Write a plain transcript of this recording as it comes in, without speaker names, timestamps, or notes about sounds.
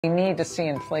We need to see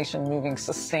inflation moving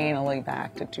sustainably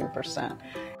back to 2%.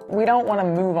 We don't want to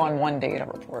move on one data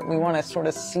report. We want to sort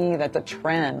of see that the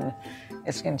trend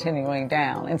is continuing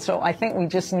down. And so I think we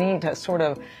just need to sort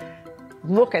of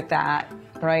look at that,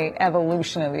 right,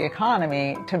 evolution of the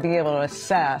economy to be able to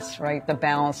assess, right, the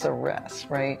balance of risk,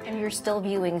 right? And you're still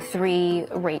viewing 3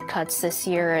 rate cuts this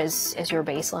year as your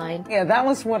baseline? Yeah, that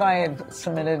was what I had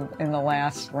submitted in the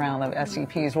last round of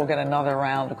SEPs. We'll get another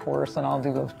round, of course, and I'll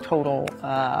do a total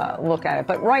look at it.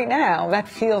 But right now, that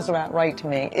feels about right to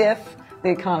me if the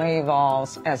economy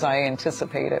evolves as I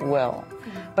anticipate it will.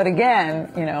 But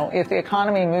again, you know, if the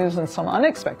economy moves in some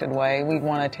unexpected way, we'd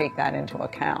want to take that into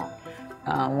account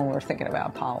when we're thinking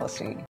about policy.